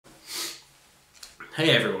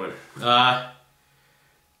Hey everyone. When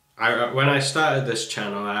I started this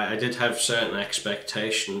channel, I did have certain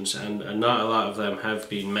expectations, and not a lot of them have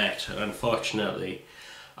been met, unfortunately.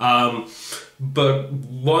 But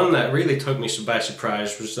one that really took me by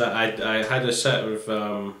surprise was that I had a set of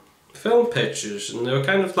film pictures, and they were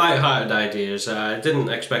kind of light-hearted ideas. I didn't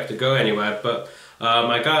expect to go anywhere, but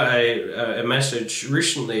I got a message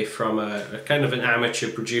recently from a kind of an amateur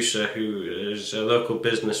producer who is a local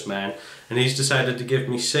businessman, and he's decided to give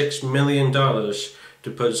me $6 million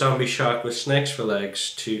to put Zombie Shark with Snakes for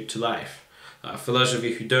Legs to life. For those of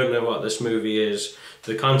you who don't know what this movie is,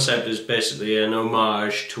 the concept is basically an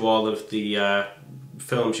homage to all of the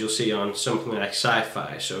films you'll see on something like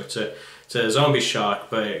sci-fi. So it's a zombie shark,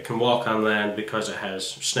 but it can walk on land because it has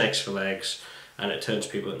snakes for legs, and it turns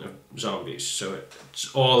people into zombies. So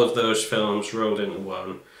it's all of those films rolled into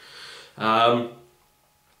one.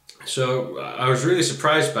 So I was really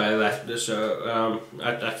surprised by that. So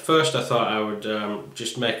at first I thought I would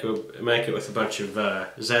just make it with a bunch of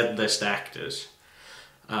Z-list actors.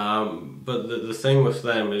 But the thing with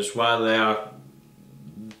them is, while they are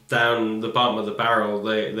down the bottom of the barrel,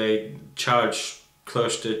 they charge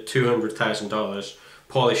close to $200,000.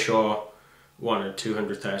 Pauly Shore wanted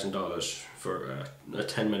 $200,000 for a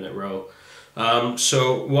 10-minute role.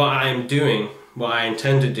 So what I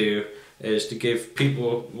intend to do, is to give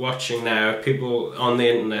people watching now, people on the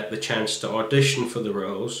internet, the chance to audition for the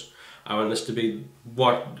roles. I want this to be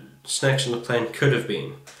what Snakes on the Plane could have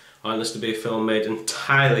been. I want this to be a film made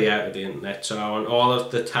entirely out of the internet, so I want all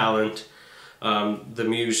of the talent, the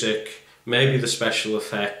music, maybe the special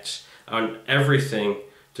effects, I want everything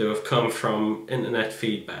to have come from internet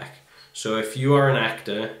feedback. So if you are an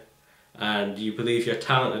actor and you believe you're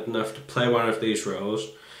talented enough to play one of these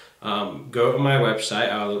roles, go to my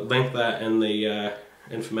website. I'll link that in the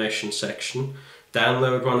information section.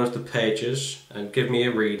 Download one of the pages and give me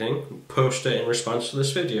a reading. Post it in response to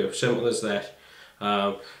this video. Simple as that.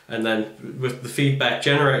 And then with the feedback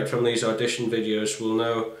generated from these audition videos, we'll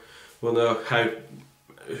know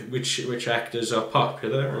which actors are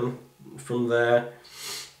popular, and from there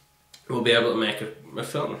we'll be able to make a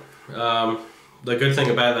film. The good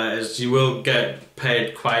thing about that is you will get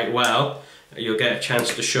paid quite well. You'll get a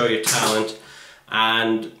chance to show your talent,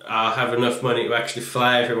 and I'll have enough money to actually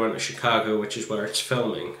fly everyone to Chicago, which is where it's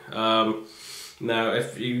filming. Now,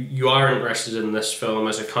 if you are interested in this film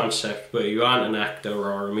as a concept, but you aren't an actor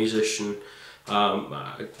or a musician,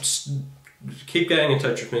 keep getting in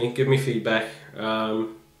touch with me, give me feedback.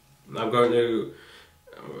 I'm going to,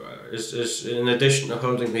 in addition to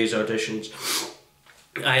holding these auditions,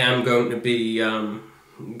 I am going to be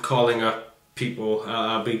calling up people.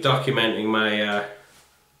 I'll be documenting my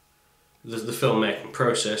the filmmaking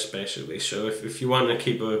process, basically. So if you want to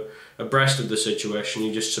keep abreast of the situation,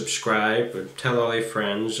 you just subscribe and tell all your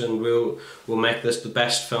friends, and we'll make this the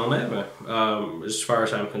best film ever, as far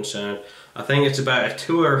as I'm concerned. I think it's about a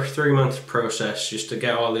 2 or 3 month process just to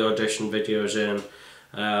get all the audition videos in,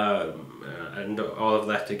 and all of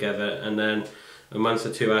that together, and then a month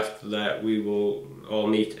or two after that we will all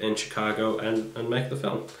meet in Chicago and make the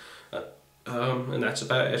film. And that's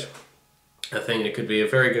about it. I think it could be a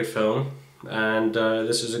very good film, and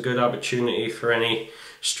this is a good opportunity for any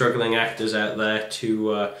struggling actors out there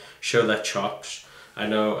to show their chops. I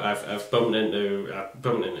know I've bumped into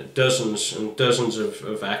dozens and dozens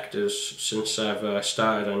of actors since I've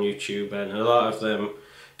started on YouTube, and a lot of them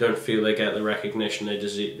don't feel they get the recognition they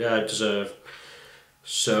deserve.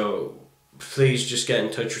 So please just get in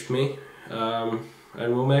touch with me, and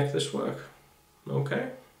we'll make this work. Okay?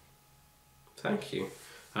 Thank you.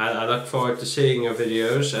 I look forward to seeing your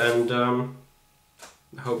videos, and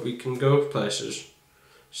I hope we can go places.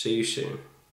 See you soon.